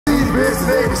bitch,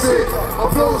 name is it. My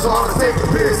flows on to take the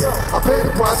piss. I pay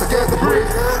the price, I get the brick.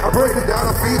 I break it down,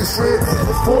 I feed the strip.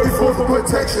 44 for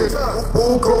protection.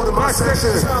 All go to my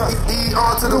section.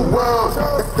 ER to the world.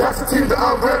 That's the team that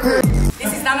I'm repping.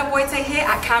 This is Nana Boyte here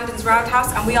at Camden's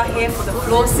Roundhouse, and we are here for the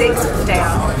Floor 6 Day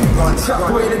Out.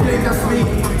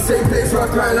 Same place where I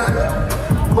grind like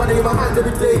money in my hand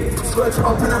every day. Scratch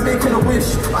up and I'm making a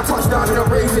wish. I touch down and I'm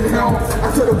raising hell.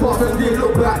 I took the path and didn't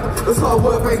look back. It's hard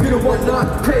work, I ain't gonna want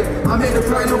none. Hey, I made the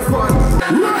grind no fun.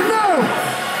 Right now,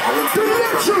 the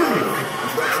legend,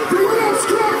 the real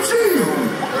Scrap G,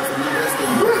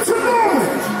 better known,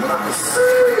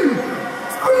 SIXX.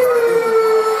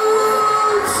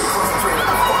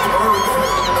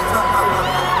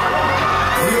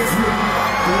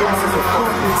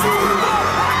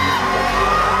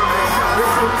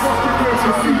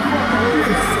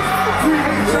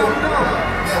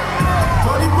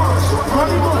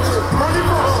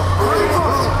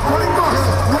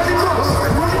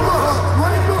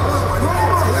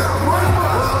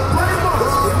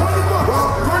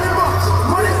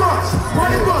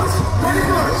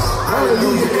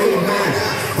 Hallelujah, amen.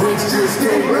 Rich just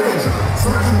stay rich.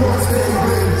 Something won't stay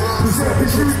rich.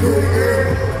 Percentage you stay in.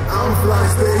 I'm fly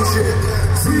station.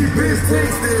 See, bitch,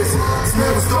 taste this. It's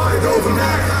never started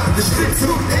overnight. The shit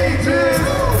took ages.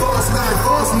 Fast night,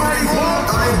 fast money.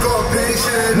 I ain't got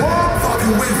patience.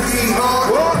 Fucking with ER.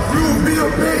 You be a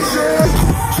patient.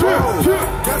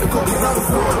 Got the cookies out the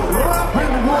foil. Bring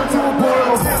the water to a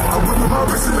boil. I'm with my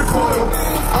wrist in the coil.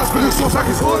 I spit the sauce like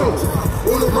it's oil.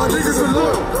 All of my niggas are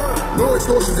loyal. No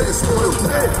extortion, they spoiled.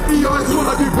 Hey, ER is what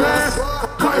I do best.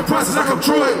 Cutting prices like I'm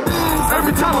Troy.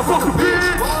 Every time I fuck a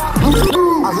bitch.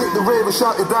 I hit the rave and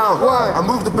shut it down. Why? I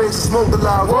move the bass and smoke the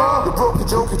loud. What? The broke the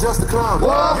joke, you're just a clown.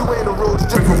 What? You ain't a road to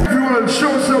jump. You want to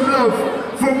show some love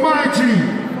for my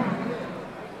team.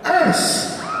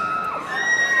 S.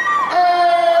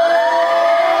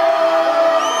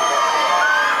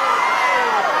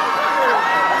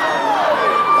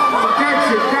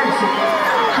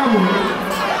 Come on.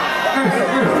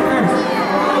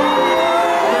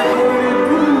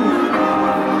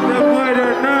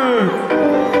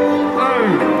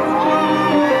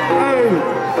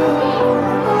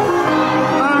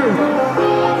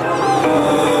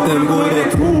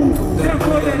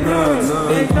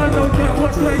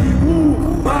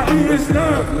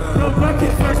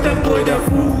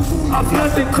 I've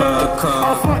lost the curve.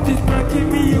 I fucked this man, give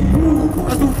me a boo.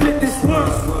 I still flip this work.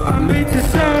 I made the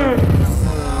serve.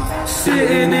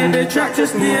 Sitting in the track,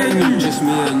 just me and you. Just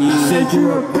me and you. Said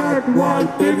you're a bad one,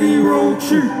 baby, roll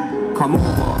true. Come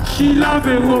over. She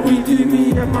loving what we do,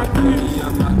 me and my dude.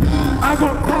 I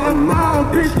got caught a mile,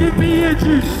 bitch, give me a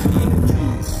juice.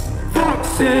 Fuck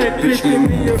said, bitch, give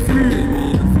me a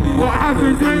fruit. What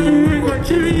happens when you ain't got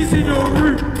chilies in your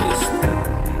root?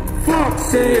 Fuck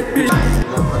said, bitch.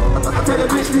 I tell a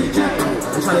bitch reject.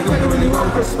 I'm trying to get her really wrong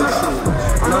perspective.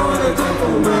 I know what I don't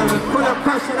know, man. Put that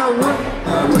passion I want.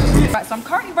 Right, so I'm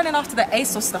currently running after the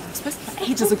ASOS stuff. It was supposed to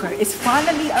be ages ago. It's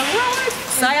finally arrived.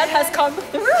 Syed has come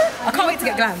through. I can't wait to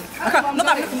get glam. Not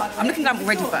that I'm looking glam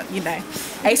already, but you know.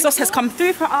 ASOS has come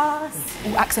through for us.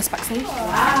 All access backstage.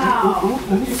 Wow.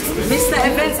 Mr.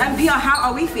 Events and VR, how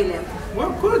are we feeling?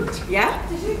 Well, good. Yeah?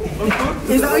 I'm good.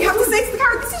 Is that what you have to say to the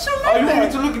camera? This is your moment. Oh, you want me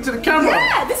to look into the camera?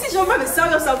 Yeah, this is your moment. Sell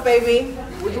yourself, baby.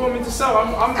 What do you want me to sell?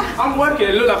 I'm working.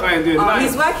 It look like I ain't doing that.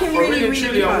 He's working really, really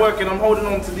truly, I'm working. I'm holding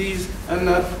on to these and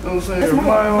also here we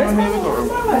got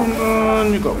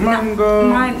you got mango.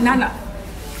 Nana.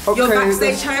 Okay, your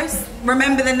backstage host.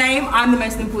 Remember the name. I'm the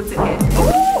most important here.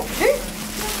 Ooh.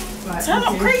 Turn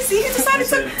up crazy. Who decided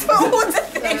to order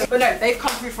this? But no, they've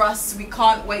come through for us. We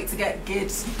can't wait to get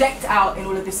decked out in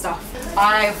all of this stuff.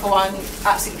 I, for one,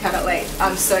 absolutely cannot wait.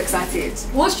 I'm so excited.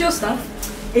 What's your stuff?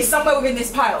 It's somewhere within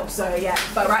this pile, so yeah.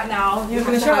 But right now, you're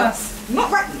gonna show us.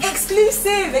 Not right.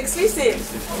 Exclusive.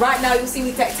 Right now, you'll see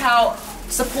me decked out,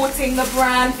 supporting the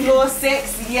brand Floor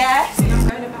 6. Yes. I'm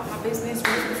going about my business.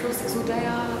 With Floor 6 all day.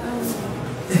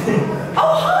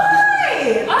 Oh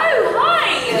hi! Oh hi!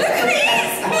 Look at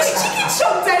this! It's chicken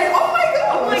shop day! Oh my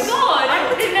god! Oh my god! I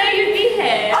didn't know you'd be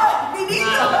here. Oh, me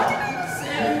neither!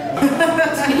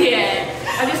 Yeah.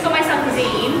 I just got myself a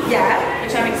zine. Yeah.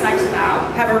 Which I'm excited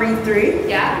about. Have a read through.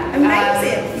 Yeah.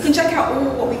 Amazing. You can check out all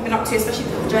what we've been up to, especially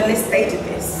the journalists. They did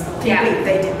this. Yeah.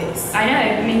 They did this. I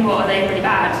know. I mean, what, are they really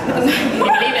bad? Can you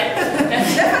believe it? They're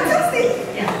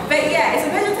fantastic. Yeah. But yeah, it's a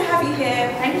pleasure to have you here.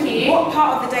 Thank you. What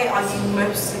part of the day are you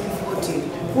most looking forward to?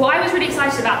 Well, I was really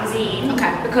excited about the zine.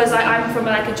 Okay. Because I'm from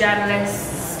like a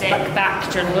journalistic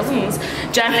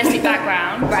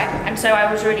background. Right. And so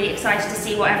I was really excited to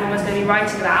see what everyone was going to be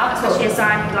writing about, especially as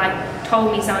Sam had like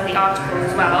told me some of the articles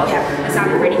as well. Yeah. It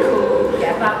sounded really cool.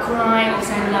 grime,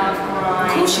 also love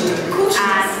grime. Of course you do, of course you do.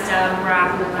 And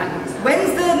rap and all that kind of stuff.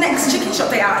 When's the next chicken shop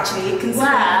day out actually?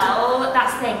 Well,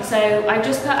 that's the thing. So I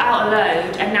just put out a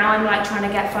load and now I'm like trying to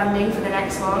get funding for the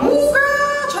next one. Ooh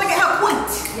girl, trying to get her point.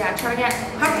 Yeah, trying to get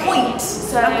her point.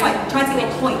 So trying to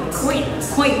get point. Coint.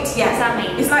 Coint, yeah. What's that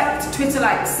mean? It's like Twitter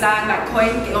like slang, like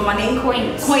coin, get your money.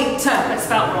 Coint. Coint. But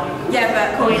spelled wrong. Yeah,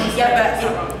 but coin.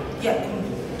 Coin.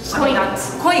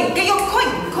 Coin. Get your coin,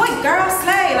 girl,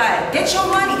 slay. Like, get your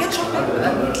money, get your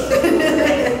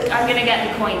I'm gonna get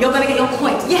the coin. You're gonna get your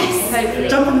coin. Yes. Hopefully.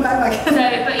 Jump on the bandwagon. So,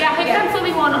 but yeah, hopefully I'm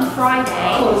filming one on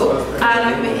Friday. Cool.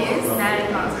 Who it is? No,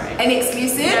 not sorry. Any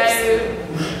exclusives?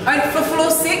 No. For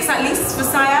floor 6 at least for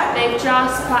Saya? They've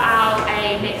just put out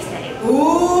a mixtape.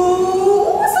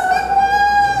 Ooh, what's a big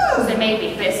one? So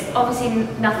maybe, but it's obviously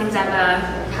nothing's ever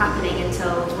happening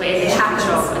until we're in the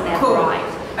shop and they're right.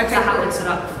 Okay, so that happens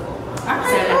sort of before.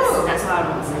 Okay, so that's what I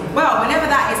want to say. Well, whenever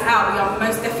that is out, we are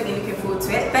most definitely looking forward to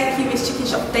it. Thank you, Miss Chicken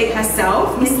Shop Date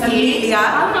herself, Miss Amelia.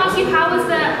 I want to ask you, how was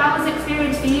the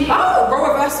experience for you? Oh,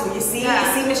 role reversal. You see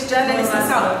Miss Journalist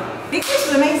herself. Big Fish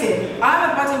was amazing. I'm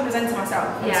a budding presenter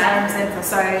myself. I'm a presenter,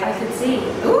 so I could see.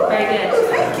 Ooh, very good. Ooh,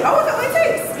 thank you. Oh, I got my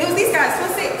takes. It was these guys,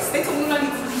 floor 6. They told me not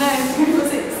to know floor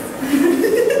 6.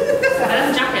 I love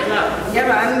the jacket as well.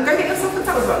 Yeah, man. Go get yourself a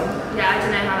towel one. Yeah, I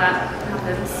don't know how that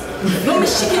happens. You're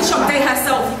Miss Chicken Shop Day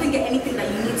herself. You can get anything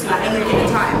that you need to at any given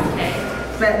time. Okay.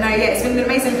 But no, yeah, it's been an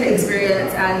amazing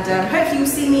experience, and hopefully you'll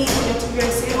see me on your TV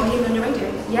soon or hear me on your radio.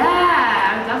 Yeah,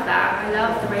 I love that. I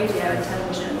love the radio and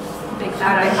television. Big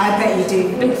fan. I bet you do.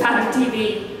 Big fan of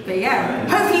TV. But yeah,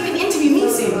 hopefully you can interview me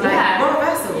soon. Like, role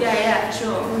reversal. Yeah, for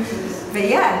sure. But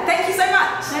yeah, thank you so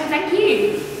much. No, thank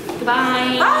you.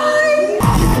 Goodbye. Bye.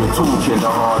 If you're talking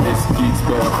the hardest, beats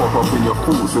better pop up in your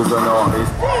thoughts as an artist.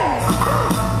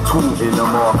 Talk in the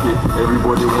market,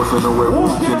 everybody wants to know where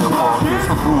walking the market.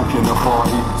 Walking the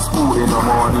party, sporting the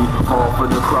money. Half of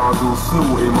the crowd will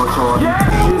snorting my charlie.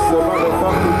 It's a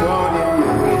motherfucking party.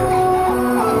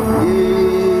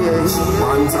 Yeah,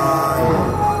 one time,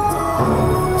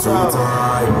 two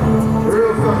time.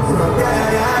 Real fucks up.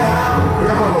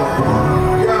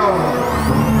 Yo.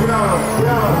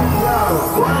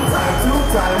 One time, two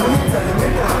time, when you tell me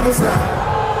that it's not.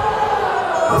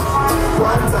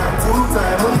 One time, two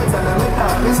time, when you tell me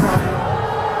that it's not.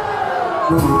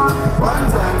 One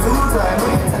time, two time,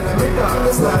 when you tell me that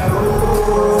it's not.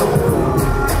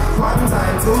 One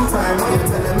time, two time, when you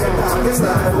tell me that it's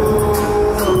not.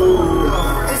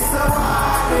 It's so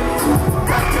hard,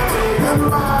 got to be a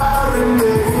bar in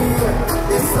me.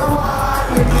 It's so hard,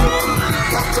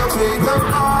 got to be a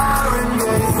bar in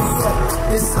me.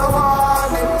 It's so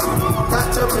hard, got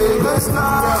to be a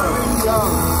star.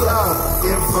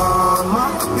 Informer,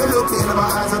 you look in my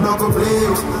eyes and don't go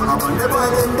blue. I'm on the boy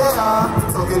in there,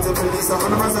 talking to police, I'm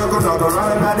on my circle, now don't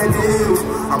run about the deal.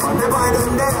 I'm on the boy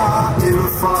in there,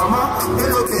 informer, you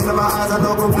look in my eyes and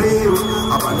don't go blue.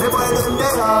 I'm on the boy in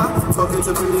there, talking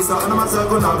to police, I'm on my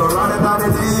circle, now don't run about the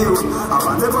deal. I'm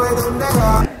on the boy in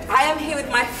there. I am here with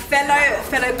my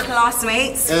fellow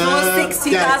classmates, Floor 6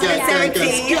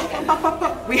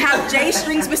 2017. We have J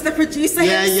Strings, Mr. Producer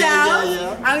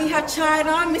himself, and we have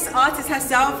China, Miss Artist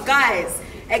herself. Guys,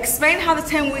 explain how the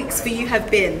 10 weeks for you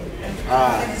have been.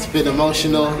 It's been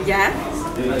emotional. Yeah.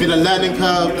 It's been a learning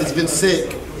curve. It's been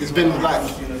sick. It's been like,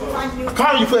 I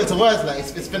can't really put it into words. Like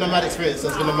it's been a mad experience.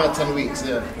 It's been a mad 10 weeks.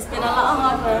 Yeah. It's been a lot of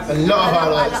hard work. A lot of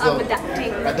hard work. A lot of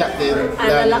adapting.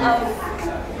 And a lot of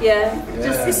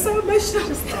just it's so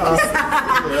emotional.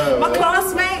 My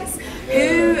classmates,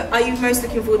 who are you most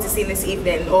looking forward to seeing this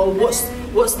evening, or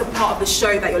what's the part of the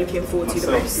show that you're looking forward to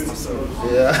the most?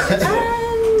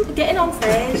 Getting on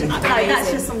stage. That's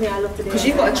just something I love to do. Because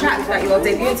you've got a track that you're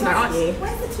debuting tonight, aren't you?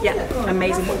 Yeah,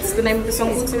 amazing. What's the name of the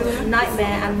song? Nightmare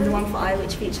and The One for I,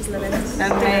 which features Lilith.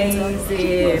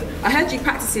 Amazing. I heard you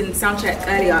practicing soundcheck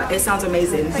earlier. It sounds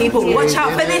amazing. People, watch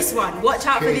out for this one. Watch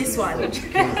out for this one.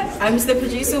 Mr.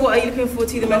 Producer, what are you looking forward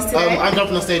to the most today? I'm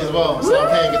jumping on stage as well, so I'm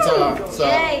playing guitar. So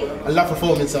I love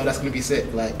performing, so that's gonna be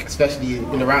sick. Like especially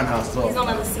in the roundhouse as well. He's one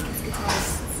of the sickest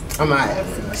guitarists. I'm alright.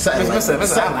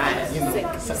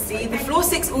 See, the Floor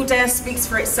 6 All Day speaks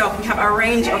for itself. We have a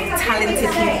range of talented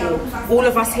people. All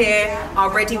of us here are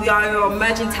ready. We are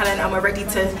emerging talent, and we're ready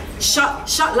to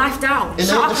shut life down.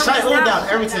 Shut it all down.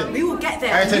 Everything. We will get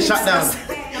there. Everything shut down.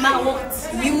 No matter what,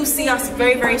 you will see us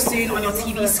very, very soon on your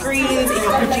TV screens, in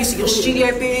your producer, your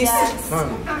studio booths. Yes.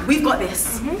 We've got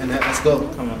this. And let's go.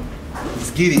 Come on.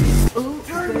 Let's get it.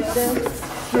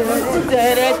 I'm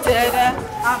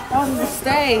on the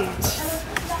stage.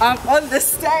 I'm on the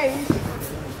stage.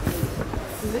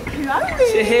 Look who I am.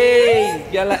 Hey,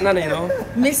 yeah, like Nana, you know.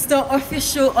 Mr.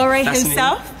 Official Ore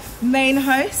himself. main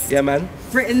host. Yeah, man.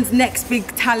 Britain's next big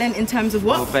talent in terms of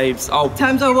what? Oh, babes. Oh, in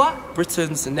terms of what?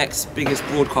 Britain's next biggest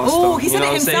broadcaster. Oh, he said you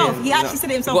know it himself. He actually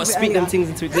said it himself. You've got to speak them things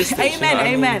into existence. Amen, you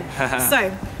know amen. I mean?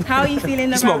 So, how are you feeling?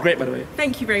 You smell great, by the way.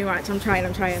 Thank you very much. I'm trying.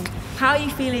 How are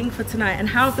you feeling for tonight? And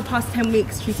how have the past 10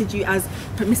 weeks treated you as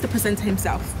Mr. Presenter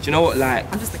himself? Do you know what? Like,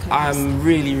 I'm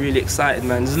really, really excited,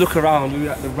 man. Just look around.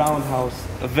 We're at the Roundhouse,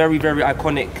 a very, very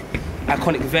iconic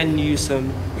venue.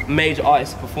 Some major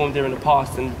artists performed there in the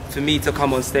past, and for me to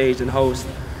come on stage and host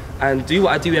and do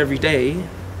what I do every day,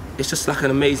 it's just like an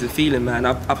amazing feeling, man.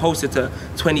 I've hosted to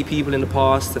 20 people in the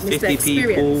past, to 50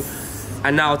 people,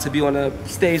 and now to be on a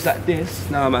stage like this,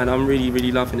 now, man, I'm really,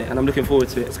 really loving it, and I'm looking forward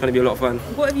to it. It's going to be a lot of fun.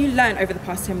 What have you learned over the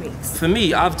past 10 weeks? For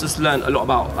me, I've just learned a lot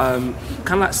about kind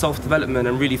of like self-development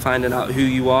and really finding out who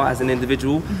you are as an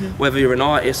individual. Whether you're an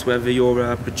artist, whether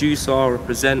you're a producer or a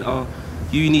presenter,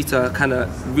 you need to kind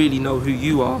of really know who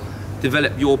you are,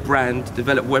 develop your brand,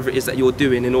 develop whatever it is that you're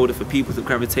doing in order for people to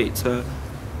gravitate to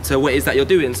what it is that you're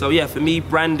doing. So yeah, for me,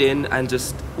 branding and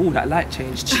just, ooh, that light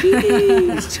changed.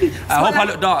 Jeez. I hope I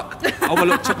look dark. I hope I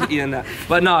look chocolatey in that.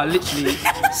 But no, literally,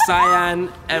 Cyan,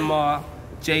 Emma,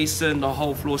 Jason, the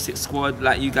whole Floor 6 squad,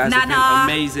 like you guys have been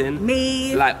amazing.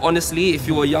 Me. Like honestly, if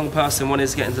you're a young person wanting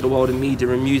to get into the world of media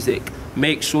and music,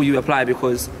 make sure you apply,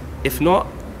 because if not,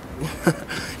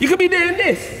 you could be doing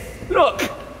this. Look.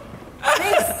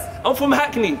 I'm from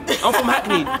Hackney.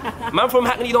 Man from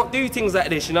Hackney don't do things like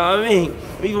this, you know what I mean?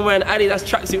 Even wearing Adidas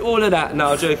tracksuit, all of that.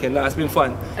 No, I'm joking. No, it's been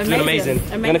fun. It's been amazing.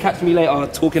 You're gonna catch me later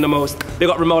talking the most. They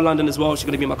got Ramel London as well. She's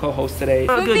gonna be my co-host today.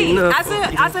 For me,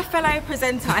 as a fellow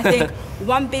presenter, I think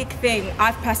one big thing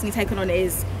I've personally taken on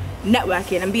is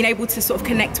networking and being able to sort of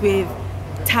connect with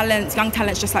talents, young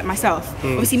talents just like myself.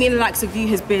 Obviously, meeting the likes of you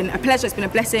has been a pleasure. It's been a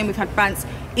blessing. We've had bands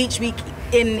each week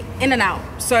in and out.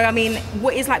 So I mean,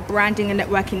 what is like branding and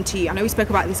networking to you? I know we spoke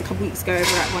about this a couple weeks ago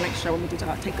over at One Extra when we did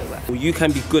our takeover. Well, you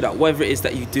can be good at whatever it is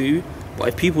that you do, but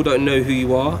if people don't know who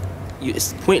you are,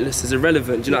 it's pointless, it's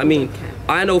irrelevant. Do you know what I mean?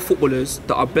 I know footballers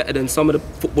that are better than some of the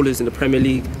footballers in the Premier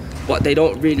League, but they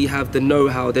don't really have the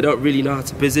know-how, they don't really know how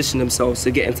to position themselves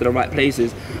to get into the right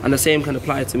places. And the same can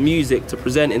apply to music, to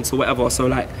presenting, to whatever. So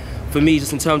like, for me,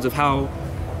 just in terms of how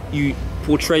you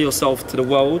portray yourself to the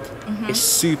world, it's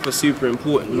super, super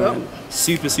important, man.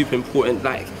 Super, super important,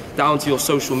 like down to your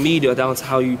social media, down to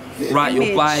how you write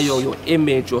your bio, your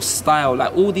image, your style,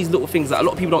 like all these little things that a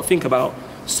lot of people don't think about,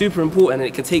 super important, and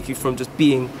it can take you from just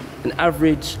being an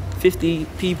average 50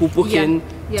 people booking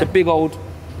to big old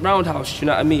Roundhouse, you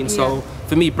know what I mean? So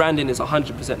for me, branding is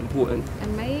 100% important.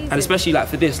 Amazing. And especially like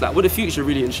for this, like with the future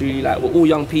really and truly, like we're all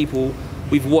young people,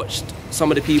 we've watched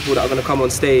some of the people that are gonna come on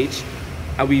stage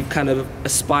and we've kind of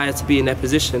aspired to be in their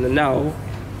position, and now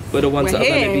we're the ones that are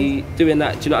gonna be doing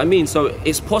that, do you know what I mean? So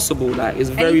it's possible, like it's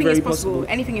very, very possible.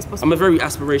 Anything is possible. I'm a very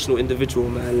aspirational individual,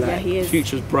 man. Like, he is.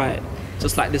 Future's bright.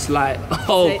 Just like this light.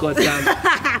 Oh, god damn.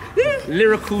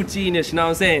 Lyrical genius, you know what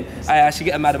I'm saying? I should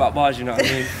get mad about bars, you know what I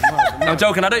mean? I'm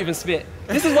joking, I don't even spit.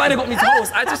 This is why they got me to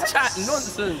host. I just chat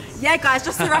nonsense. Yeah, guys,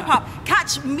 just to wrap up,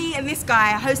 catch me and this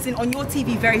guy hosting on your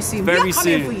TV very soon. Very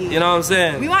soon. For you know what I'm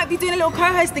saying? We might be doing a little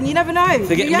co-hosting, you never know.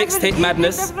 Forget mixtape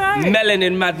madness,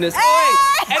 melanin madness. Hey!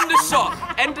 End the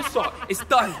shot, it's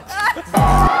done.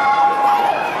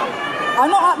 I'm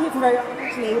not up here for very long,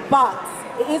 actually, but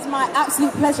it is my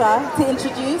absolute pleasure to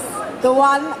introduce the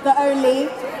one, the only,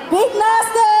 Big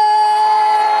Nasty!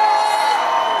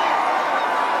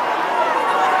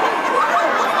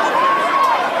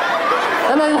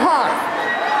 Hello, hi.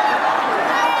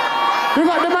 We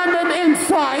got the man them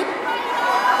inside.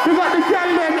 We got the girl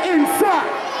them inside.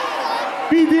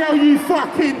 BDL, you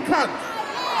fucking cunt.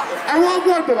 I won't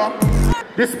wonder.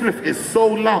 This spliff is so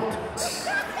loud.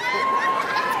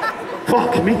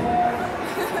 Fuck me.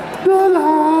 Dola,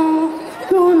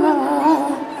 dola,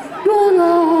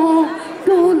 dola,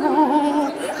 dola,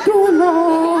 dola,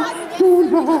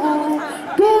 dola,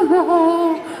 dola,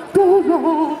 dola,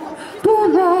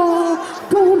 dola,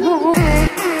 dola.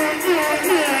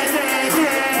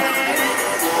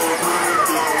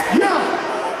 Yeah.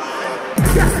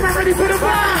 Yes, man, ready for the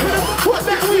vibe. Put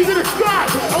that weed in the sky.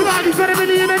 Oh, Lord, he's better than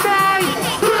in the night.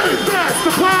 Bless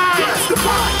the pie. Bless the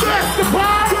pie. Bless the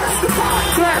pie. Bless the pie.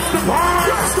 Bless the pie.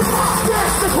 Bless the pie.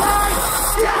 Bless the pie.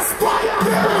 Yes, fire.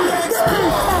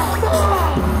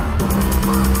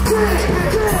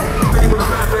 City with a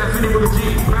fat man, city with a G.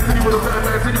 Man, city with a fat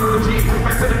man, city with a G.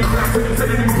 Man, city with a fat man,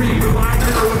 city with a G. I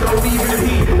didn't know what don't even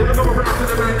he. Didn't go around to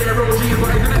the man there, OG. But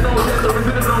I didn't know Yellow,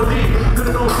 didn't know D.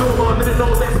 Didn't know Silver, didn't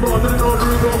know Lexmore, didn't know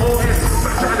Rugo, OS.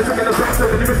 Trying to trick in the back, so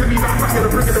they missing me back, and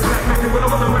I'm bringing the black man. When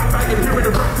I'm on the rap bag, and hearing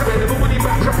the rap, and never when he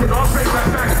back, dropping all straight back.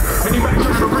 And he back,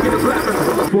 I'm bringing the black man.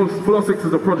 Full of SIXX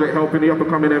is a project helping the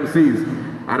up-and-coming MCs,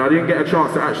 and I didn't get a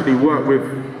chance to actually work with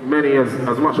many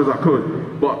as much as I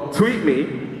could. But tweet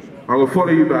me, I will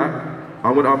follow you back.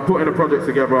 I'm putting a project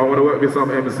together. I want to work with some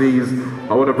MCs.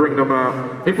 I want to bring them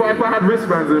out. If I had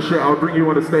wristbands and shit, I'll bring you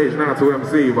on the stage now to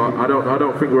MC. But I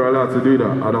don't think we're allowed to do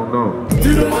that. I don't know.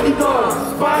 Do the money dance.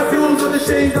 5 bills on the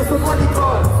shades, that's the money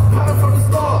card. Pattern from the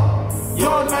start.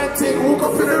 Yard man ting, walk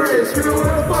up in the race, scream with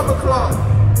a 5 o'clock.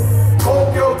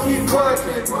 Old girl, keep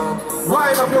working.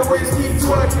 Wind up your waist, keep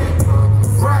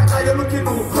twerking. Right now you're looking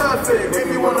all perfect. Make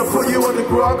me wanna put you on the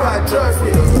ground, I got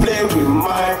jerky. Play with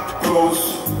my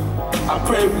clothes. I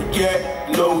pray we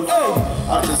get low.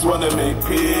 I just wanna make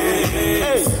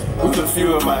peace with a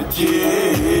few of my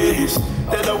G's.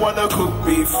 They don't wanna cook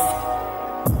beef.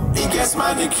 It gets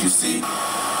manic, you see.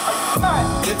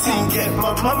 The team get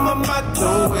my mama mad,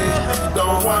 no way.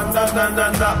 Don't want na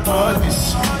all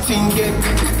this. Team get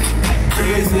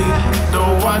crazy.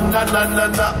 Don't want na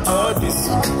all this.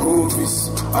 Movies,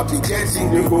 I be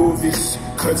getting the movies.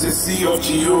 Courtesy of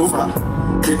Jehovah,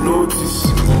 they notice.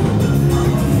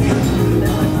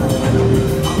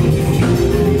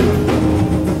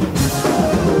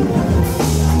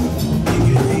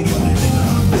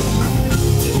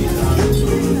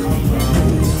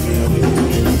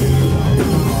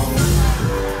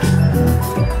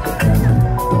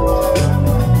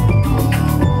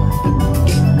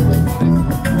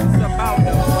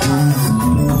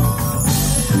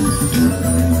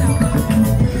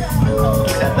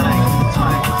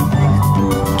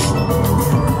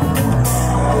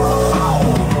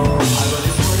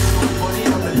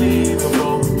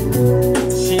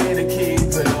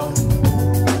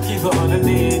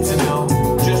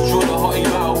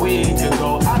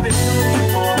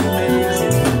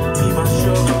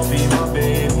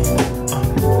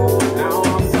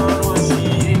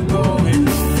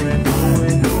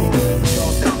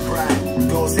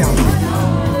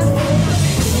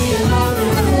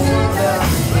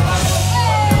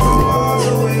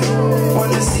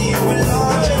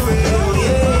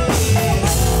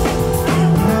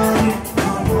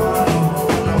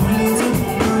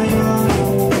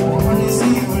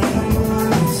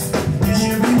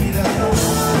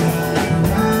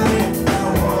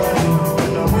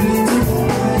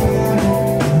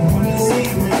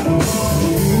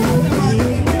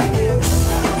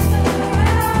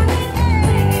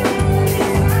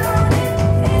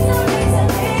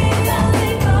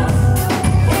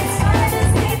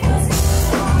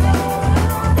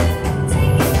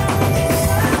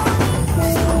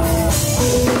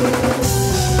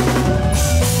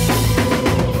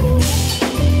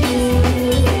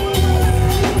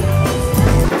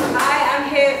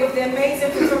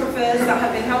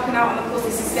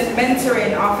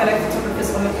 Mentoring our fellow photographers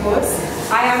on the course.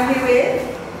 I am here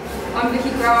with, I'm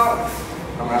Vicky Grout.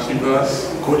 I'm Ashley Burst.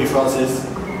 Courtney Francis.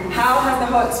 How has the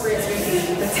whole experience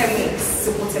been the 10 weeks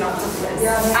supporting our photographers?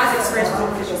 As experienced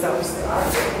photographers yourselves?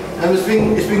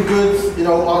 It's been good, you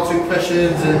know, answering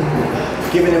questions and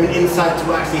giving them an insight to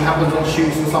what actually happens on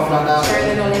shoots and stuff like that. Sharing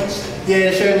the knowledge.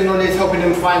 Yeah, sharing the knowledge, helping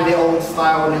them find their own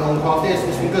style and their own craft. Yes,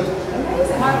 it's been good.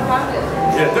 Amazing. How have you found it?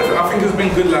 Yeah, definitely. I think it's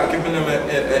been good, like giving them an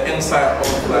insight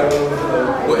of like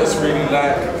what it's really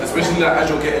like, especially like as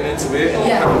you're getting into it. And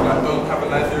you kind of like don't have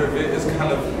an idea of it. It's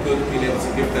kind of good being able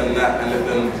to give them that and let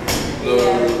them know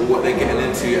what they're getting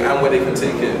into and where they can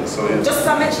take it. So yeah. Just as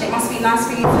I mentioned, it must be nice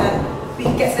for you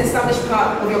to get to the established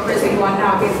part of your career where you are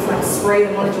now, be able to like spray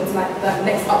the knowledge onto like the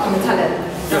next upcoming talent.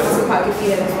 That must be quite a good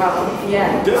feeling as well.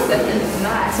 Yeah, definitely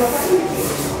nice. So,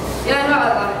 yeah, no,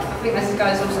 I think as you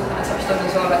guys also kind of touched on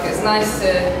as well, like it's nice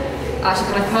to actually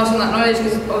kind of pass on that knowledge,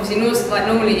 because obviously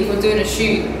normally if you're doing a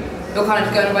shoot, you're kind of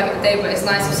going about your day, but it's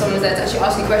nice if someone's there to actually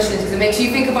ask you questions, because it makes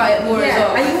you think about it more as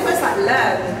well. And you almost like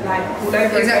learn like all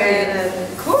over again.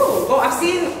 Cool. Well, I've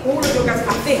seen all of your guys,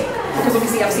 I think, because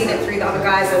obviously I've seen it through the other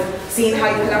guys and seen how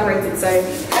you collaborated, so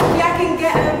hopefully I can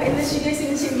get in the studio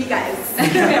soon and shoot with you guys.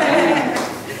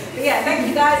 But yeah, thank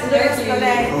you guys. Enjoy the rest of your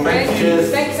day. Thank you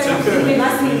so much for being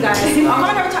nice to meet you guys. I'm going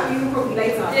to have a chat with you probably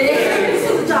later. This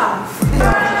is the job.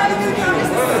 Hi, looking for me.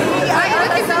 I'm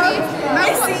excited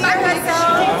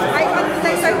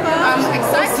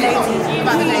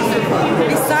about the day so far.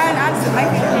 It's Zion and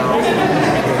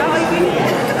how are you feeling?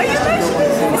 Are you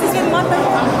emotional? This is your mother.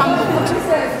 I'm humbled. This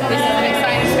is an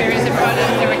exciting experience.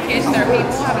 There are kids, there are people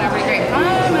having a really great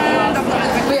time, and I'm not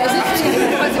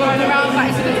what's going around, but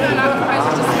it's going to turn out the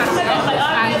process just catching up.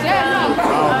 And yeah, no.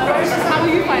 How are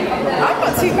you finding it? I'm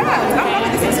not too bad. I'm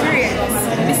loving this experience.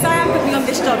 Miss Zion put me on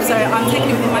this job, so I'm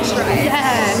taking it within my stride.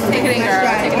 Yeah, take it in, girl.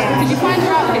 Take it in. Did you find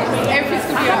your outfit? Everything's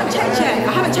going to be I haven't checked yet.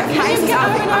 I haven't checked.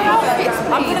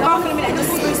 I'm going to go off in a minute and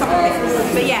just do something with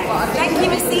it. But yeah, thank you,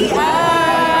 Missy. So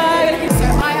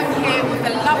I am here with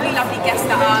the lovely, lovely guest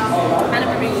that are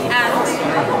Anna Marie. And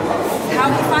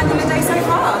how are you finding the day so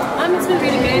far? It's been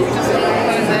really good. Just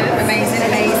amazing,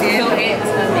 amazing. Feel it. It's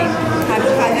amazing. How do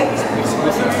you find it?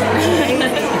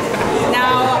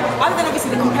 Now, other than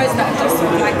obviously the composer that just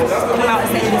like come out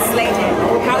and say and slayed it,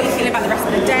 how are you feeling about the rest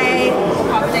of the day? What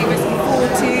part of the day are you looking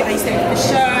forward to? Are you staying for the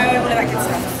show? All of that good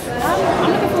stuff.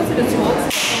 I'm looking forward to the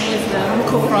talks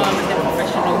from the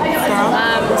professional.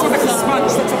 So like a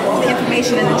sponge sucks up all the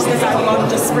information and then just goes out and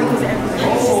just sprinkles it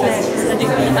everywhere.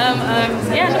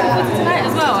 Yeah, looking forward to tonight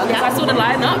as well. I saw the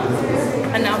lineup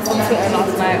announced on Twitter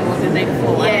last night or the day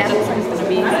before. Yeah. It looks like it's going to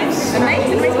be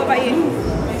amazing. What about you?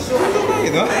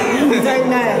 You know? You don't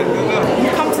know. You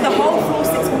come to the whole floor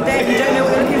 6 all day and you don't know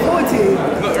what you're looking forward to.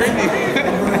 Not really.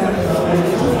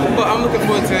 But I'm looking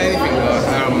forward to anything.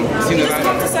 You just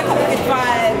come to soak up the good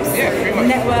vibes,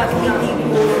 network, meet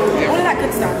people, all of that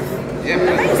good stuff. Yeah,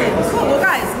 amazing. Cool. Well,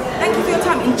 guys, thank you for your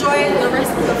time. Enjoy the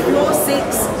rest of the floor 6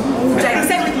 all day.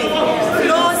 Say it with me.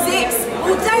 Floor 6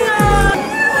 all day.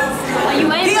 Are you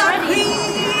waiting already?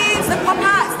 The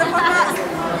pop-outs, the pop-outs.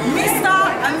 Mr.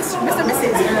 and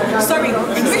Mrs. Sorry,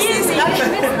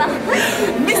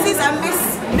 Mrs. and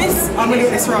Miss. I'm gonna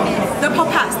get this wrong. The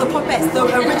pop-outs, the popettes, the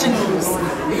originals,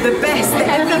 the best, the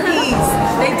MVPs.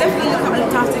 They definitely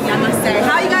looked after me, I must say.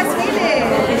 How are you guys feeling?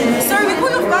 Sorry, we call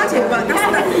you off guard, but that's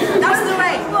the way. That's the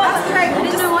way. I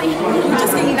didn't know what you We're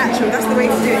just getting natural. That's the way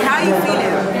to do it. How are you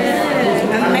feeling?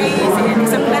 Amazing.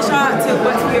 It's a pleasure to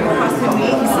work with you over the past 2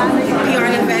 weeks. PR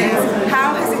and events.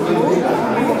 How has it been?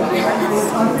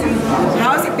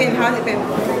 How's it been? How's it been?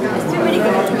 It's been really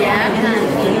good. Yeah.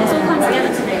 It's all come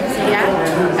together today. So.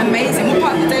 Yeah. Amazing. What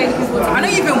part of the day are you looking forward to? I know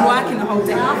you've been working the whole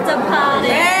day. After party.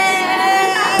 Hey!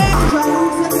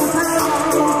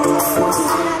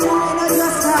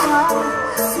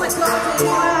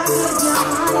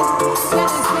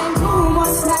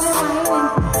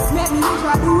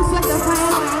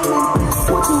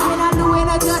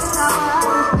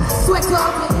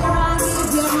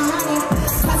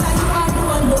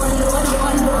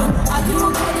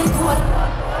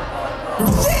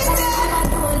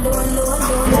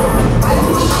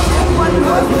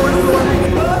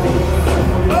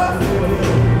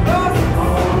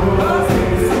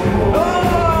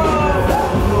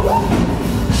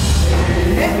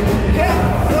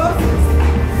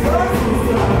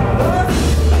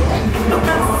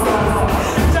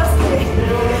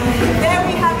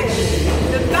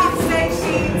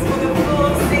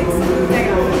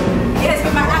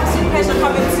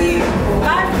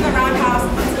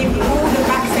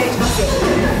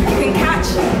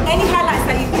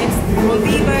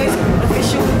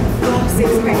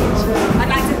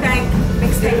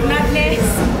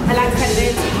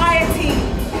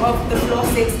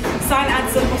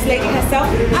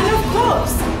 And of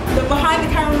course, the behind the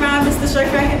camera man, Mr.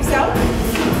 Chauffeur himself.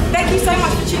 Thank you so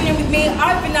much for tuning in with me.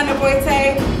 I've been Nana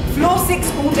Boite, floor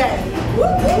 6 all day. Woo,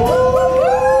 woo, woo, woo,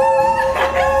 woo.